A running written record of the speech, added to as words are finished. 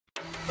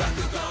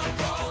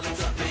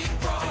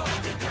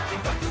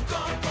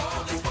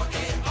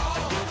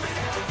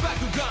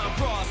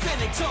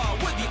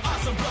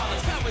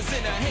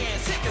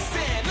hands, take a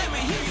stand, let me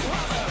hear you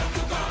holler.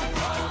 Bakugan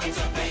brawl, it's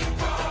a big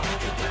brawl.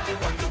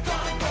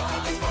 Bakugan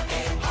brawl is for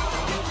it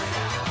all.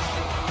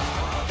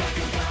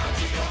 Bakugan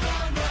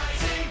Geogan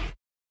rising.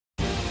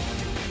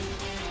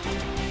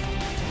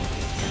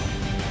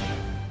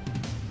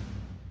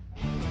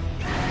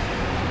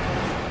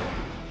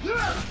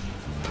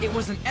 It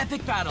was an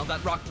epic battle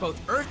that rocked both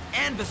Earth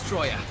and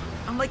Vestroia,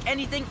 unlike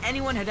anything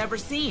anyone had ever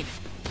seen.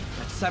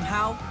 But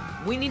somehow,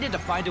 we needed to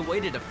find a way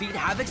to defeat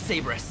Havoc's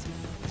Sabrus.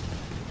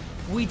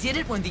 We did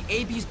it when the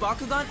AB's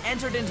Bakugan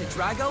entered into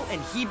Drago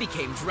and he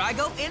became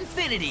Drago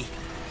Infinity.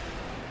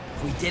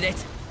 We did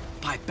it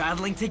by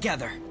battling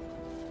together.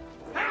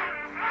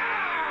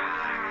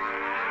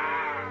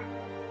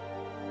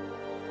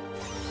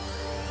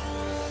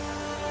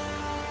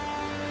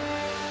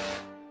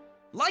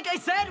 Like I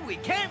said, we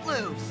can't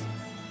lose!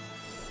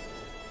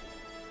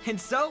 And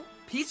so,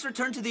 peace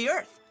returned to the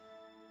Earth.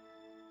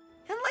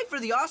 And life for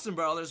the Awesome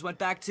Brawlers went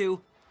back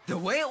to the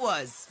way it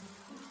was.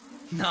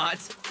 Not.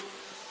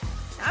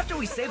 After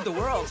we saved the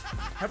world,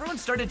 everyone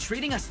started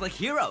treating us like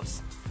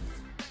heroes.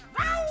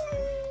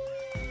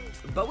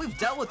 But we've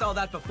dealt with all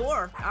that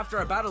before, after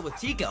our battle with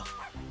Tico.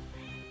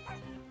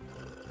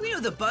 We knew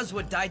the buzz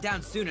would die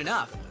down soon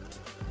enough.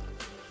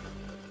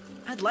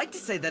 I'd like to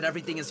say that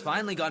everything has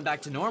finally gone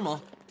back to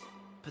normal,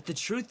 but the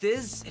truth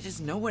is, it is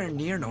nowhere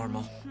near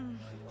normal.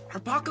 Our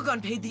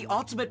Bakugan paid the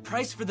ultimate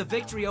price for the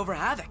victory over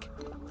Havoc.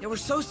 They were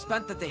so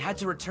spent that they had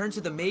to return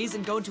to the maze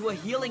and go into a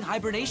healing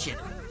hibernation.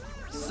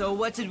 So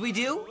what did we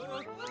do?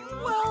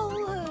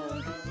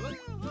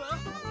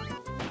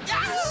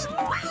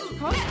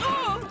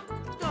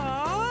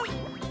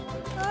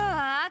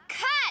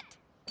 Cut!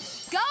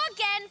 Go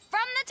again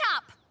from the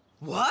top.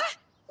 What?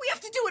 We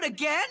have to do it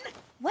again?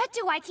 What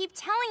do I keep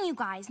telling you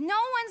guys? No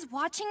one's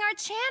watching our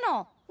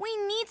channel. We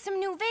need some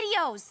new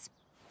videos.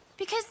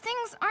 Because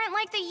things aren't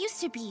like they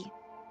used to be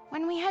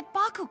when we had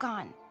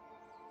Bakugan.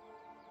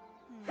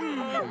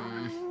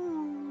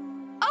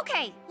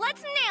 Okay,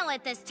 let's nail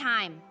it this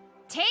time.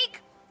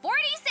 Take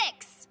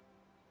 46.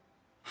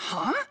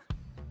 Huh?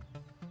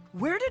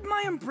 Where did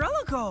my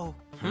umbrella go?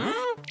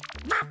 Huh?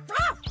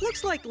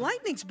 Looks like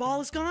Lightning's ball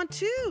is gone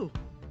too.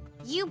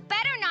 You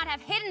better not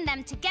have hidden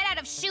them to get out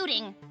of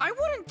shooting. I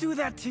wouldn't do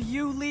that to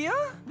you,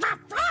 Leah.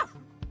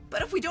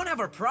 But if we don't have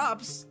our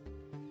props,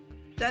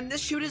 then this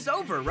shoot is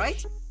over,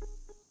 right?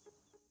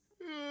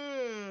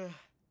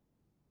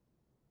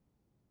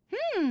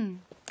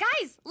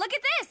 Guys, look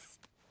at this.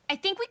 I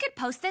think we could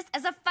post this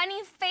as a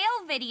funny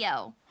fail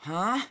video.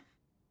 Huh?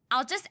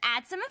 I'll just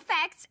add some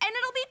effects and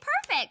it'll be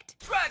perfect.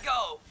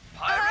 Drago!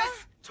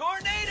 Pyrus!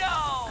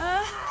 Tornado!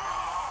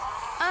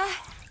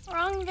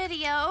 Wrong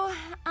video.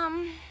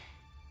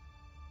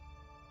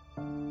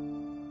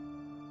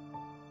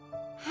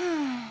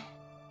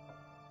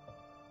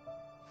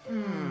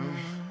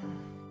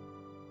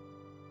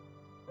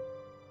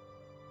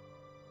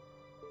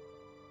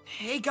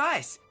 Hey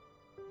guys,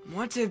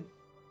 want to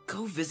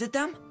go visit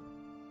them?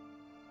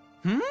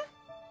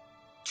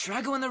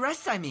 Drago and the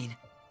rest, I mean.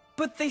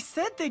 But they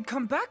said they'd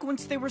come back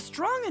once they were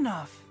strong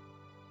enough.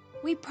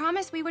 We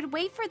promised we would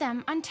wait for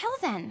them until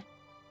then.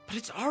 But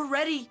it's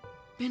already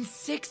been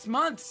 6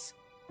 months.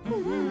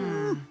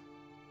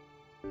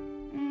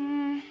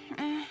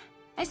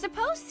 I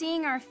suppose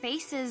seeing our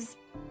faces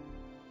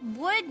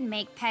would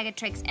make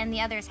Pegatrix and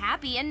the others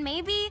happy and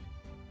maybe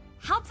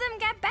help them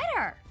get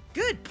better.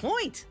 Good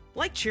point.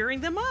 Like cheering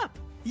them up.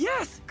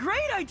 Yes,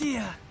 great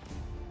idea.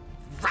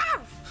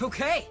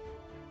 Okay.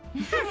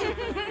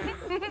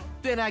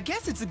 Then I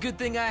guess it's a good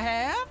thing I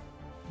have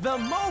the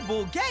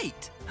mobile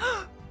gate.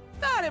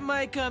 Thought it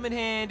might come in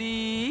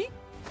handy.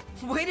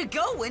 Way to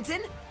go,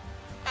 Winton.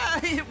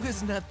 It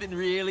was nothing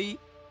really.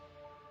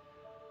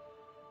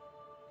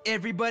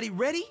 Everybody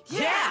ready?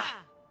 Yeah!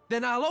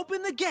 Then I'll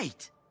open the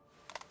gate.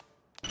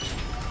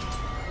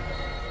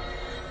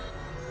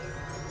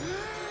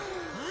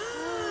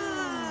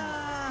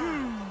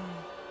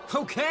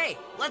 Okay,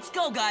 let's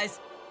go, guys.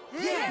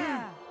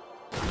 Yeah.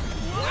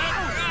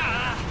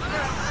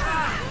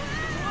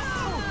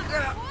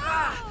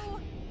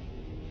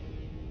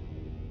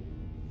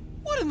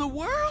 What in the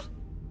world?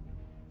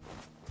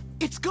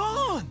 It's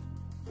gone.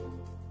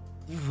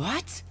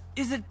 What?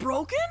 Is it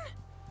broken?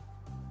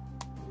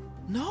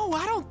 No,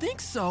 I don't think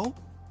so.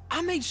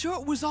 I made sure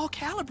it was all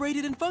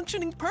calibrated and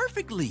functioning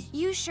perfectly.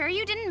 You sure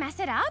you didn't mess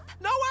it up?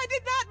 No, I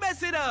did not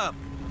mess it up.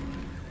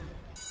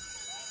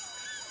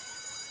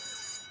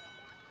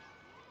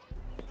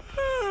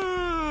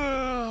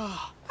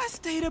 I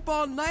stayed up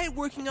all night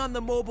working on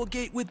the mobile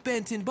gate with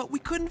Benton, but we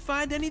couldn't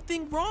find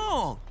anything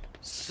wrong.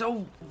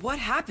 So, what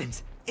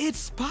happened?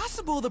 It's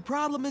possible the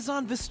problem is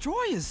on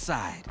Vestroia's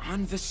side.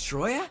 On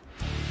Vestroia?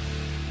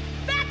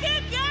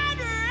 Bakugan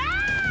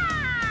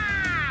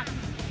Rock!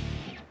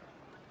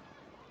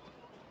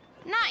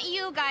 Not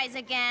you guys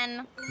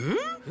again.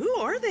 Who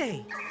are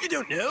they? You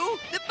don't know?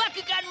 The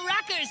Bakugan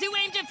Rockers who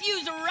aim to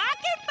fuse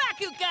Rocket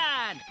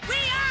Bakugan! We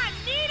are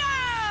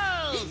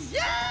Needles!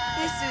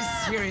 This is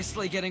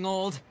seriously getting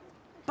old.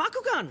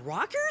 Bakugan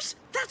Rockers?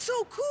 That's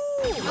so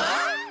cool!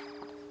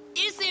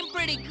 Is seem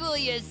pretty cool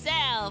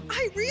yourself.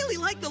 I really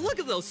like the look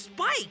of those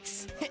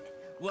spikes.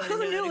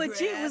 Who knew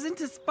Ajit was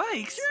into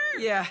spikes?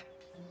 Yeah.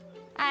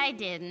 I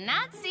did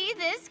not see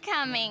this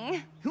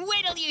coming.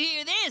 Wait till you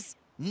hear this.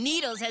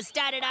 Needles has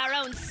started our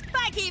own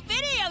spiky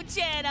video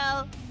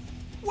channel.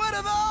 What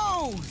are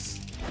those?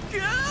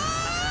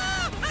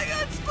 Ah! I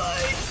got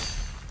spikes!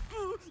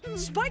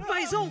 Spike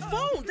by his own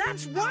phone.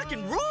 That's rock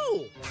and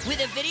roll.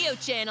 With a video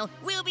channel,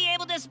 we'll be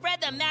able to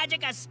spread the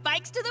magic of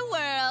spikes to the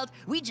world.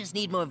 We just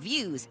need more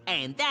views,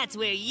 and that's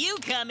where you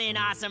come in,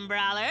 awesome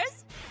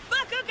brawlers.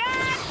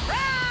 Bakugan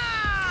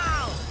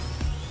Brawl!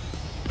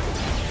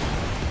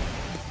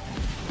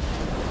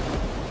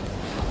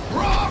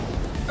 Rock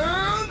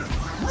and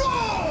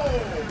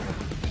roll!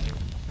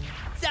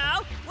 So,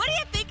 what do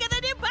you think of the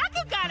new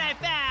Bakugan I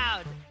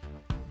found?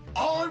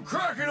 I'm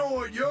cracking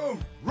on, yo!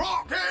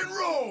 Rock and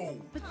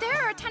roll! But there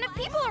are a ton of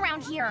people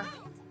around here.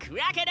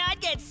 Crocodile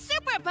gets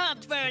super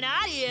pumped for an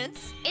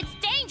audience. It's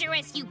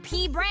dangerous, you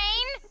pea brain.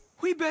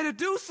 We better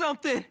do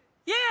something.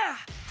 Yeah!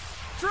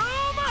 Throw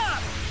 'em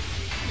up!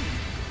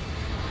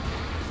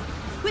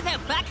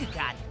 Without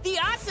Bakugan, the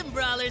awesome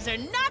brawlers are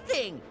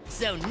nothing.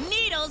 So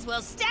Needles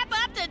will step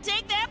up to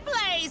take their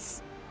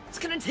place. It's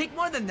gonna take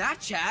more than that,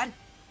 Chad.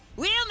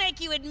 We'll make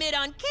you admit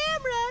on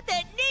camera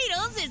that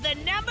Needles is the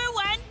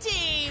 #1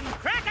 team.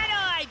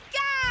 Crocodile,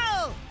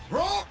 go!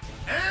 Rock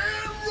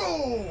and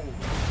roll!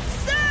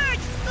 Surge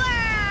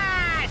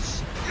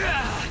Splash!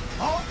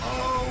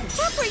 Uh-oh!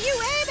 What were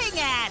you aiming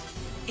at?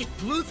 It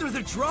blew through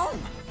the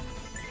drone.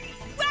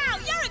 Wow,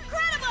 you're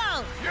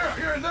incredible!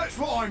 Yeah, that's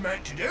what I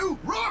meant to do!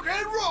 Rock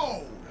and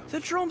roll! The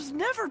drone's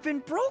never been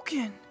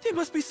broken. There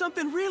must be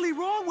something really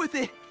wrong with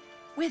it.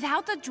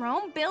 Without the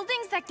drone,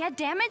 buildings that get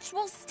damaged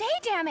will stay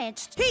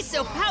damaged. He's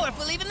so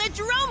powerful even the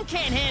drone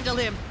can't handle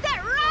him.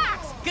 That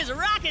rocks! Because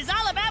rock is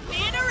all about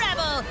being a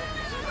rebel.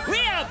 We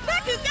are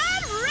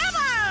Bakugan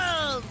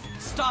Rebels!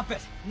 Stop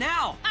it,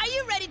 now! Are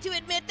you ready to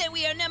admit that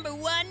we are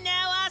 #1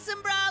 now,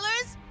 awesome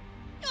brawlers?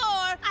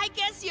 Or I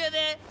guess you're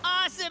the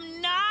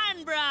awesome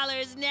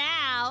non-brawlers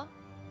now.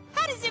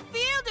 How does it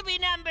feel to be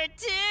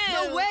 #2?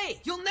 No way!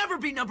 You'll never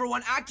be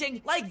 #1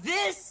 acting like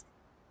this!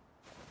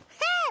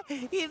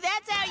 If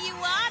that's how you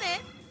want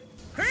it.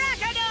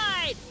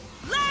 Crocodile!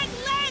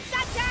 Lance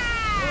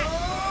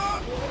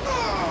attack!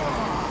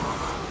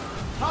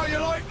 How you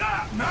like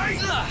that,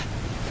 mate? Ugh.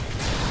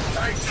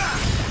 Take that!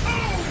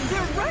 Oh!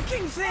 They're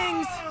wrecking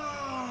things!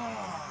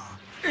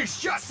 It's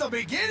just the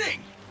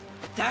beginning!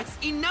 That's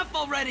enough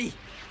already!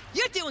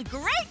 You're doing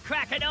great,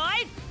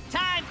 Crocodile!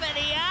 Time for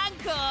the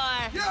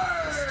encore!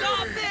 Yay!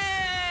 Stop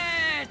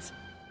it!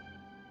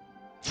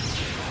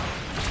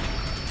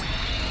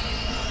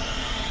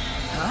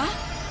 Huh?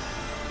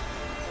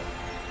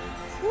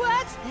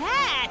 What's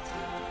that?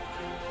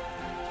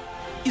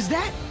 Is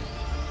that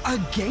a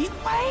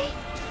gateway?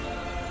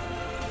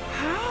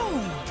 How?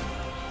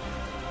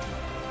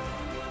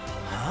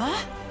 Huh?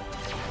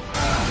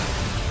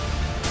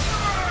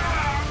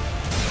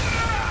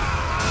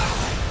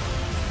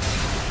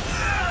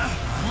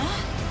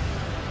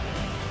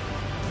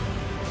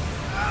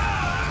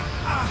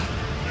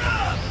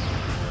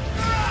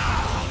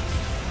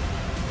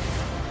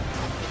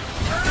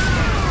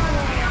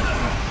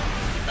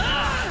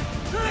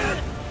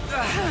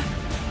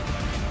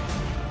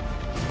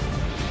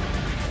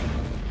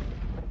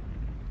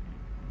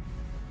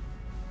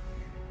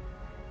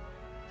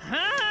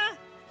 Huh?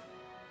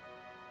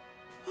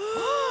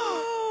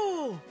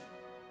 Oh!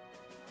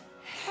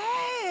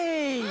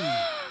 Hey!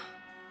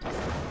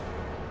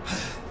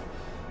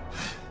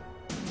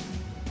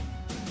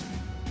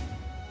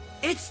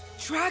 It's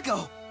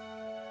Drago!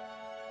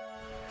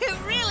 It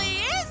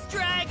really is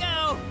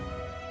Drago!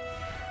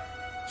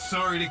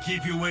 Sorry to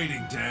keep you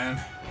waiting, Dan.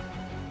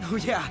 Oh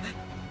yeah,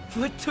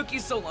 what took you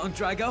so long,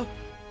 Drago?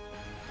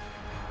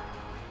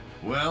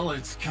 Well,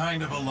 it's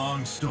kind of a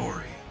long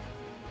story.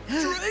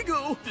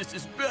 Drago! This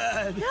is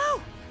bad!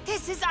 No!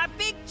 This is our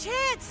big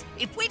chance!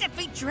 If we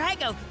defeat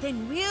Drago,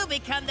 then we'll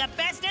become the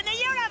best in the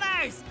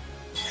universe!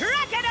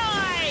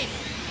 Crocodile!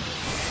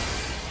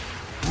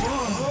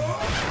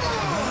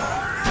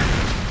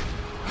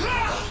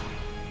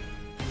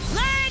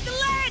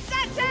 Lance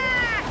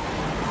attack!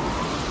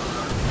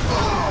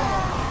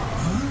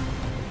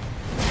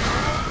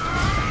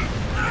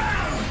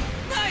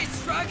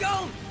 Nice,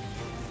 Drago!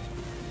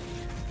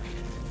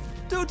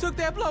 Dude took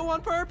that blow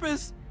on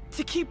purpose.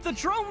 To keep the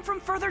drone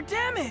from further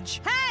damage.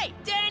 Hey,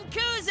 Dan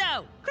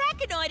Kuzo!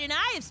 Crocodile and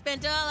I have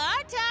spent all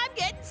our time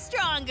getting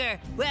stronger,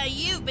 while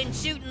you've been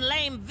shooting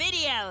lame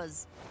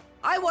videos.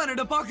 I wanted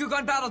a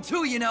Bakugan battle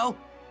too, you know.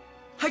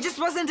 I just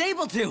wasn't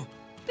able to.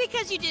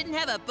 Because you didn't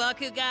have a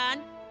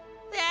Bakugan?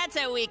 That's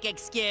a weak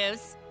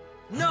excuse.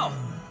 No,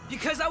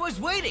 because I was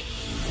waiting.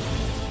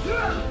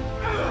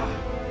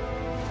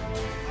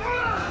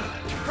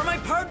 For my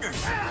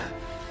partners.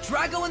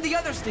 Drago and the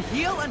others to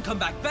heal and come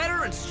back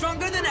better and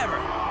stronger than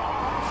ever.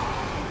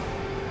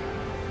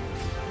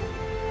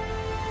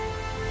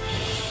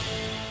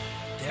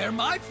 They're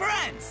my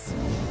friends.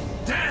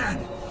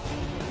 Dan!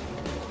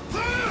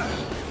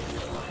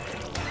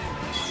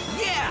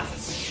 Yeah!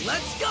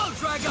 Let's go,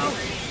 Drago!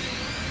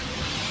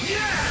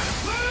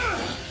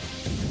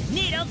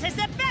 Needles is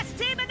the best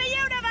team in the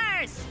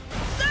universe!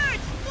 Surge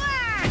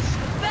Splash!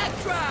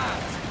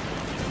 Backdraft!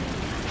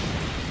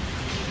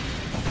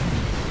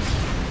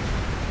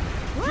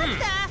 What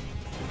the?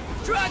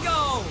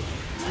 Drago!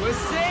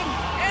 Twisting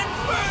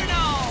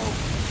Inferno!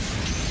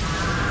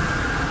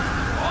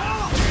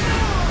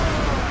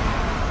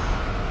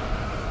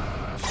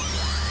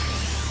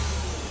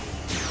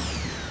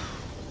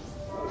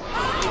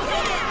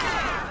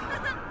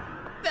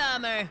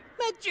 Bummer.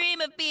 My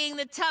dream of being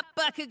the top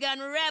Bakugan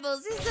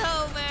rebels is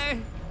over.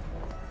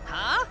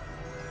 Huh?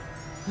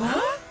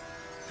 Huh?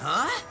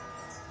 Huh?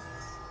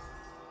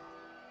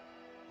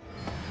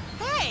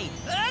 Hey!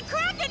 A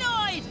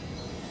Krakenoid!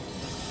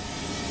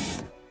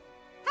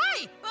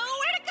 Hey!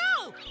 Where'd it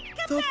go?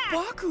 Come The back!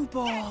 Baku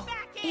Ball! Get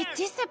back here! It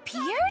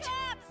disappeared?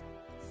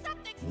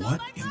 Something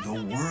What in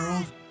the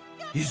world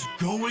is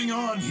going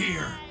on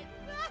here?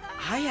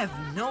 I have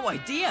no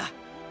idea.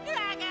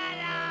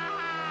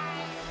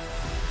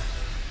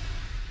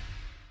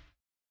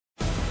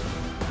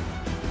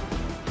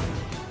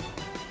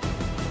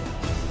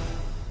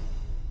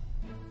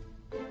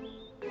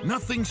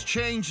 Nothing's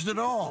changed at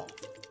all.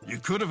 You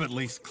could have at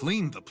least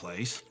cleaned the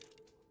place.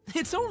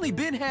 It's only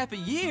been half a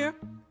year.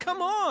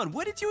 Come on,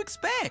 what did you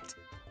expect?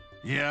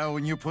 Yeah,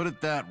 when you put it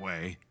that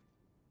way.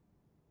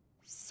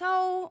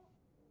 So,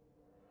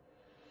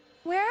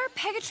 where are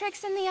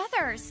Pegatrix and the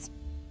others?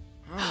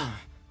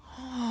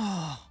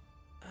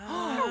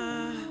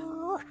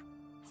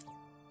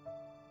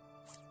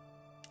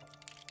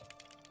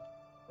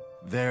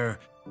 They're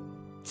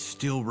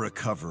still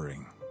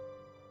recovering.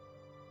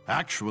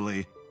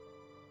 Actually,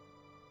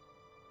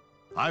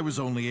 I was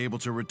only able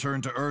to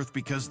return to Earth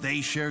because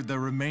they shared their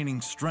remaining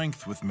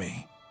strength with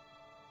me.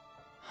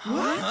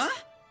 Huh?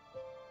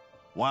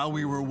 While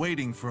we were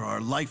waiting for our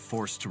life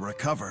force to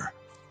recover,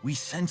 we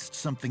sensed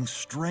something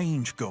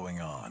strange going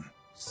on.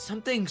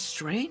 Something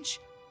strange?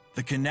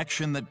 The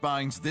connection that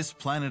binds this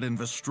planet and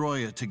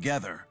Vestroia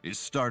together is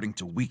starting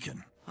to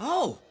weaken.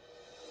 Oh!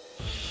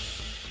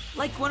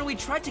 Like when we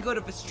tried to go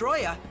to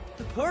Vestroia,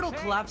 the portal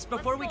collapsed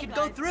before we could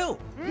go through.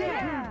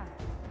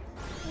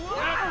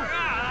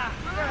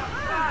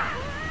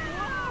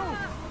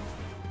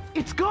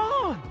 It's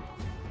gone!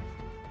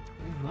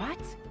 What?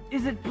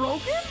 Is it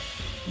broken?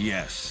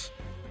 Yes,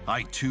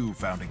 I too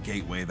found a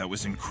gateway that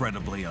was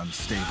incredibly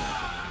unstable.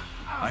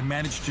 I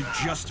managed to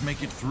just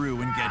make it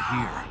through and get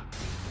here.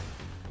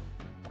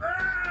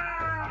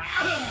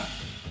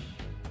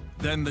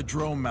 Then the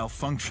drone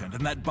malfunctioned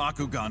and that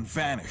Bakugan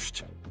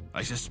vanished.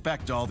 I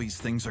suspect all these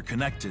things are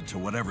connected to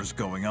whatever's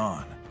going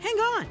on. Hang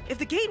on. If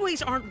the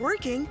gateways aren't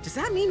working, does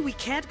that mean we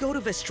can't go to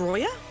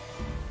Vestroia?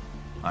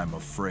 I'm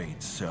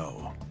afraid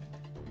so.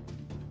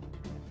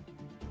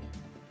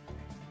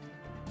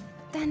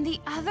 Then the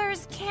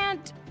others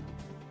can't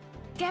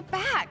get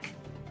back.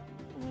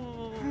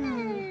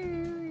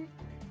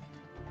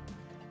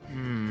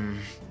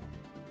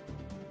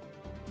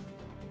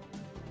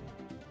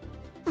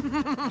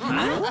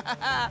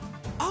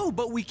 Oh,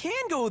 but we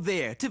can go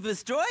there. To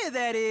Vestroia,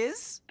 that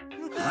is.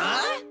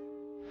 Huh?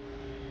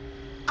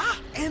 Ah,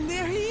 and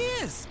there he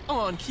is,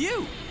 on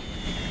cue.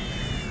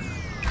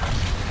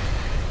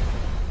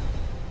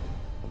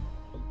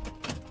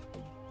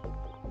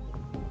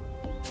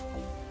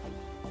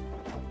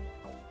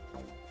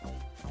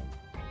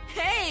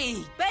 Hey,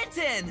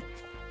 Benton!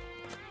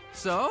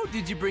 So,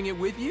 did you bring it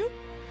with you?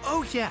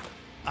 Oh, yeah.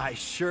 I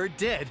sure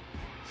did.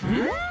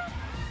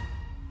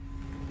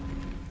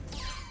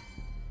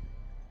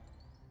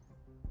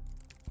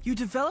 You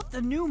developed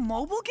a new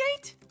mobile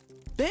gate?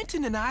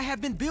 Benton and I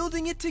have been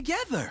building it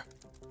together.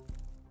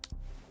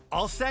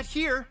 All set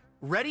here,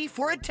 ready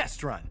for a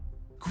test run.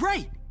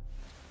 Great!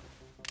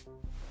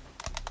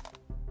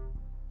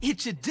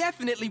 It should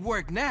definitely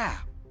work now.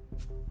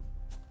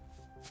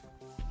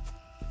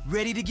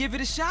 Ready to give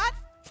it a shot?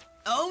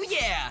 Oh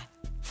yeah!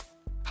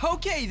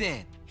 Okay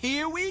then,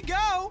 here we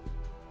go.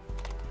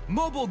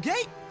 Mobile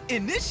gate,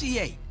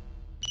 initiate.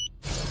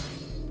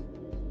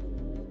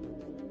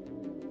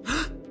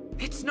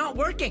 It's not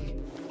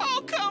working!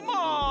 Oh, come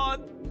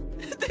on!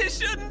 This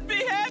shouldn't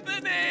be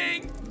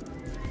happening!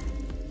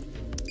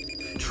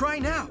 Try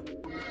now.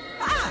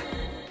 Ah!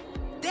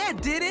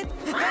 That did it!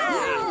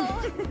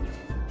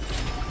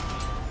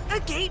 A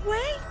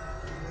gateway?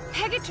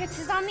 Pegatrix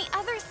is on the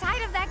other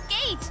side of that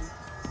gate.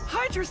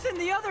 Hydrus and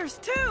the others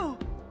too!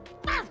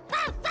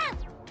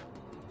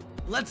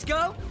 Let's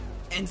go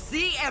and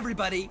see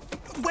everybody.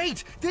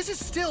 Wait, this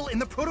is still in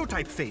the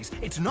prototype phase.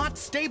 It's not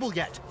stable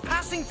yet.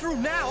 Passing through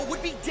now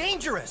would be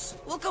dangerous.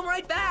 We'll come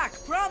right back,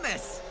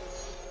 promise.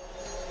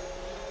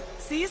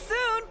 See you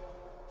soon!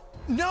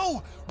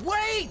 No,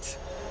 wait!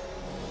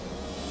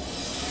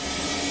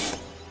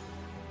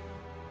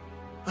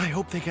 I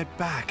hope they get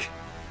back.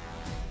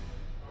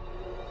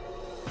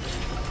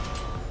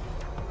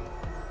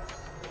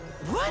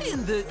 What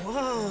in the...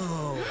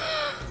 Whoa.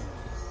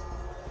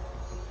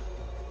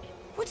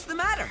 What's the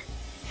matter?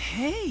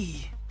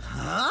 Hey...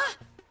 Huh?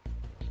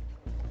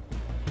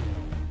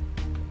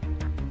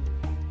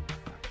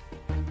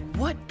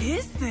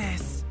 is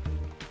this?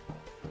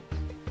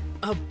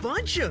 A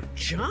bunch of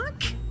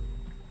junk?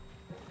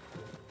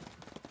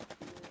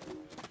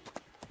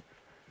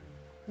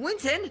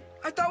 Winton,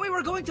 I thought we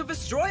were going to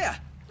Vestroia,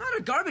 not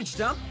a garbage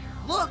dump.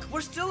 Look,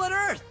 we're still on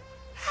Earth.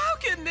 How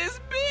can this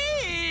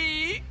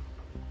be?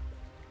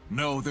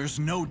 No, there's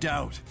no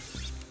doubt.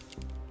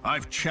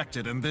 I've checked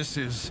it, and this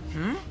is...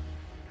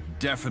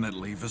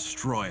 definitely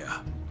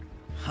Vestroia.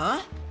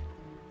 Huh?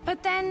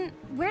 But then,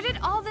 where did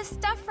all this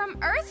stuff from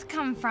Earth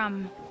come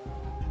from?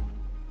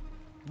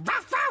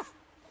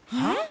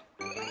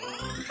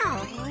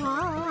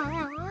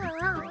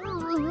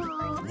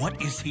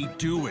 What is he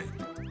doing?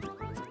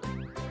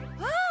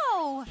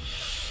 Oh!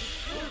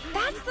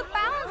 That's the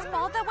balance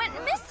ball that went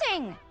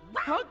missing!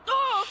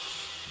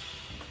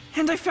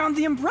 And I found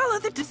the umbrella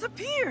that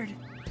disappeared.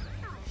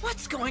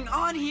 What's going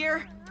on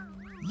here?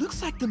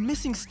 Looks like the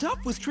missing stuff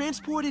was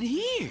transported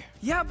here.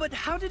 Yeah, but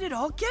how did it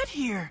all get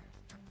here?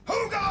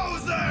 Who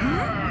goes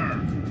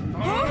there?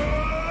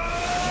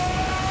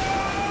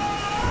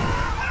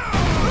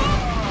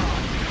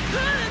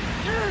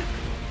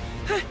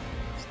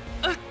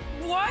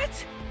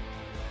 What?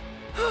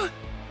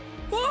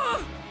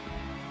 Whoa!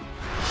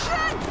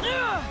 Shit!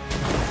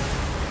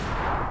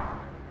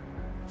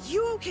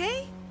 You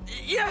okay?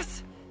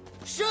 Yes.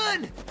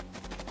 Shun!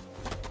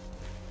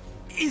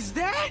 Is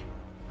that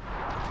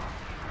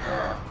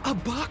a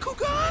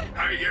Bakugan?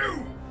 Hey,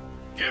 you!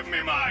 Give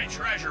me my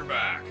treasure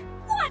back.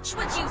 Watch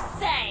what you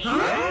say!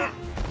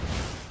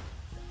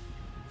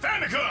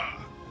 Fanica!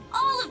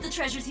 All of the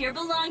treasures here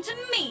belong to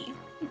me.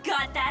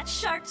 Got that,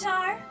 Shark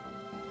Tar?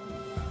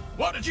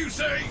 What did you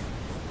say?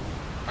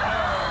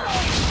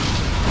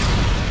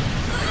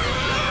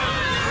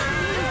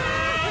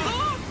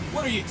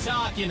 What are you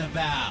talking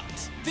about?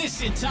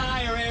 This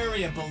entire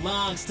area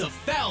belongs to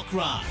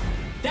Falkron.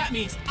 That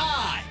means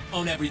I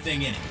own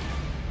everything in it.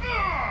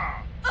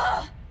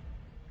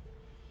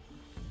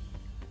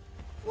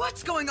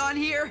 What's going on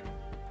here?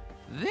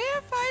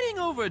 They're fighting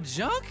over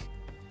junk?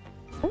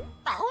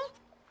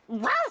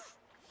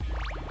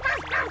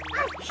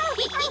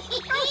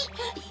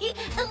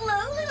 Hello,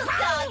 little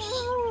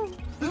doggy.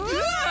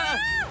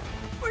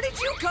 Where did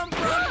you come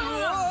from?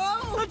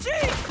 Whoa!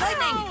 Jeez!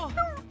 Lightning!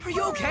 Are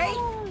you okay?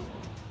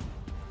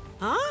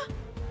 Huh?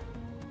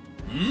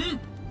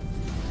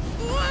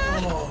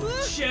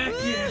 Oh, check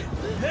it!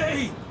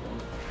 Hey!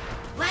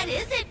 What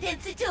is it,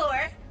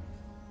 Pinsator?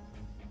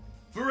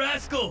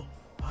 Rascal!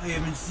 I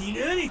haven't seen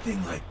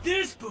anything like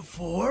this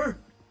before!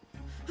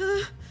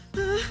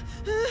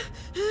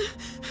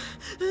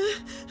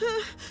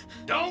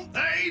 Don't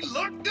they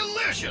look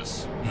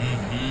delicious?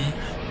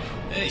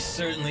 They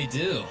certainly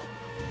do.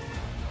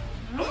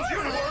 Those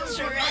uniforms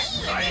look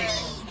like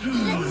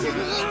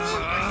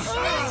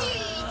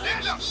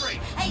Stand up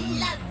straight! I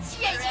love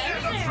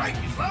Stand up straight,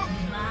 you slow!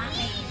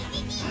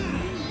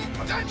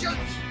 Attention!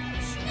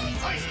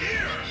 Right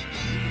here!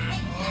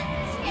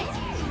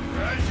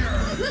 Treasure!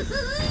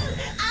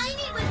 I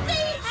need what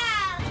they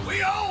have!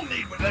 We all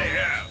need what they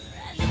have!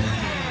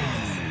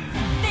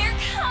 They're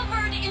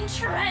covered in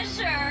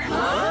treasure!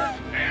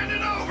 Hand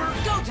it over!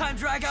 Go time,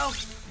 Drago!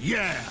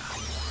 Yeah!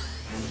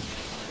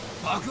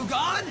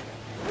 Bakugan,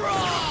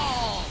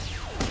 brawl!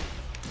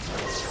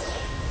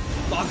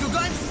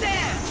 Bakugan,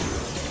 stand!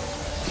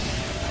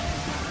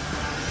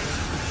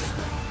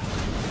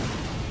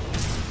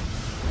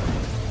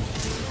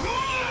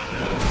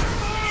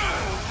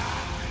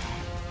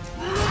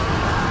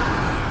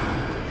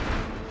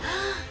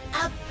 A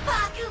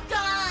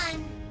Bakugan!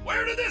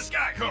 Where did this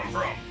guy come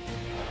from?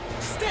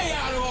 Stay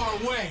out of our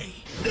way!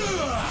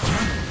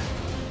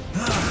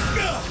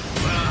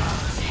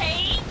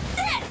 Take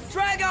this!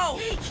 Drago!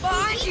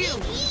 Behind you!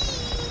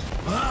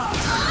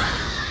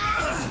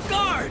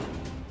 Guard!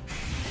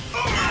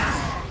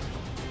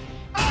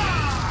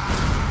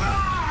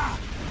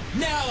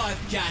 Now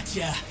I've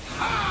gotcha!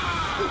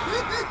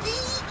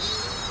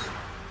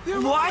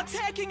 They're all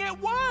attacking at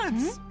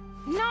once!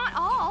 Not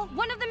all.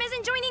 One of them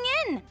isn't joining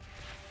in.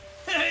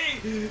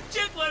 Hey,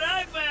 check what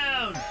I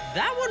found!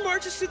 That one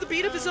marches to the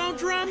beat of his own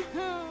drum.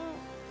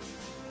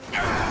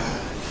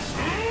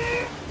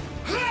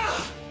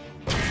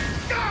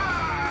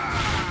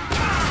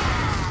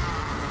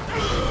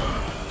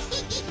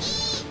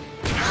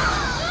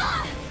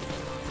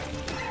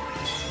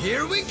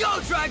 Here we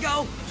go,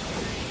 Drago!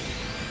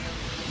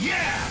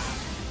 Yeah!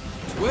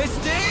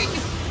 Twisting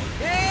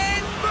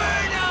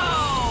Inferno!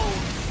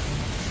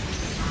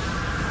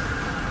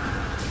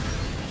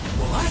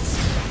 What?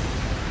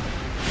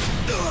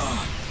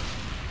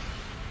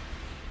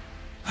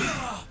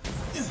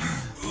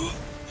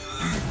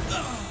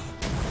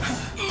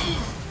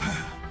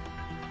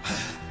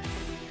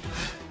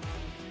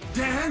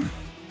 Dan?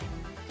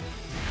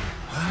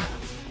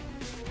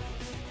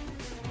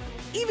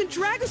 Even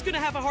Drago's gonna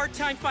have a hard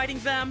time fighting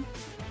them.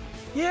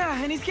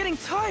 Yeah, and he's getting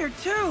tired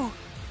too.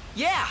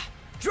 Yeah,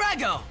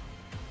 Drago!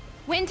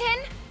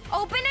 Winton,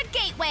 open a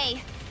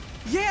gateway.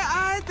 Yeah,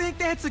 I think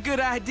that's a good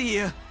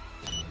idea.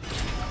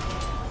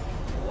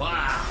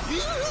 Wow.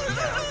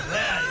 Now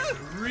that is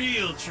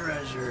real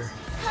treasure.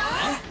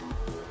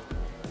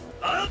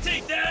 I'll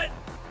take that!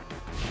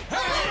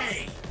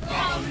 Hey!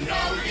 Oh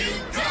no, you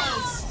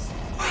don't!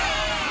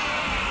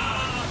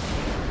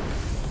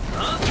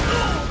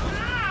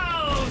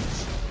 Ouch!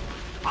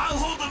 I'll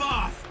hold them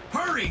off!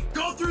 Hurry!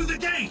 Go through the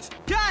gate!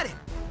 Got it!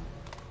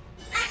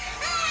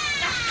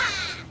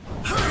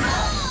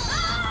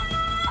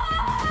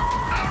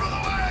 Out of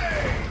the way!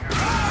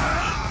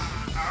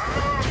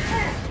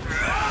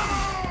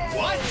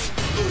 What?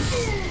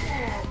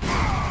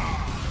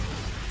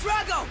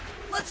 Drago,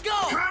 let's go!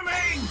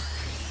 Coming!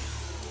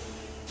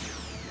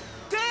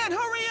 Dan,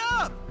 hurry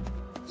up!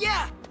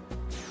 Yeah!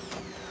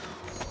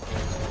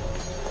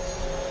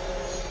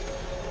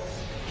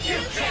 You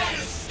can't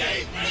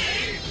escape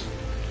me!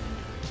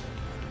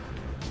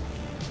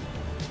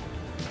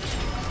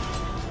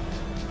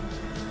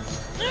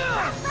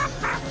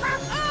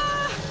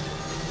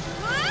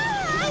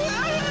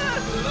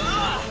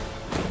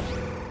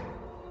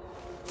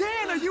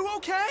 Dan, are you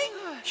okay?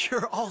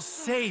 You're all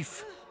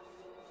safe.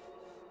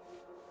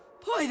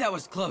 Boy, that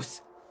was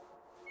close.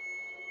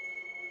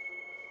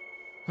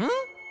 Huh?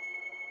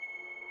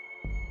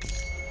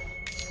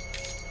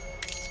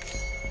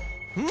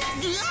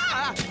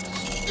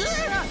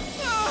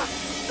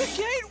 The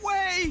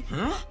gateway!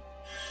 Huh?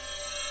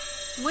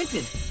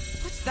 Winton,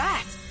 what's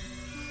that?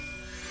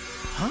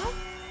 Huh?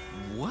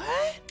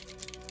 What?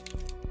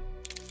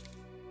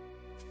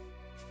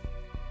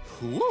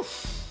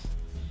 Oof.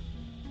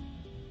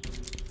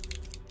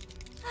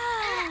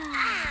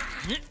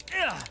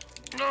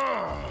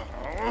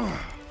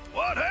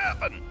 What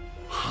happened?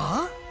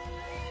 Huh?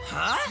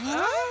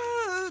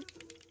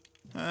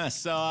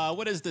 So,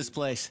 what is this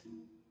place?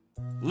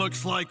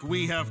 Looks like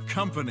we have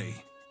company.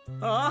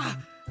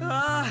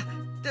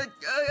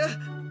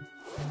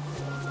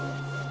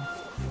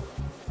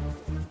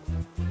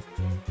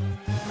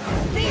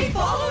 They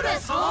followed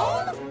us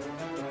home?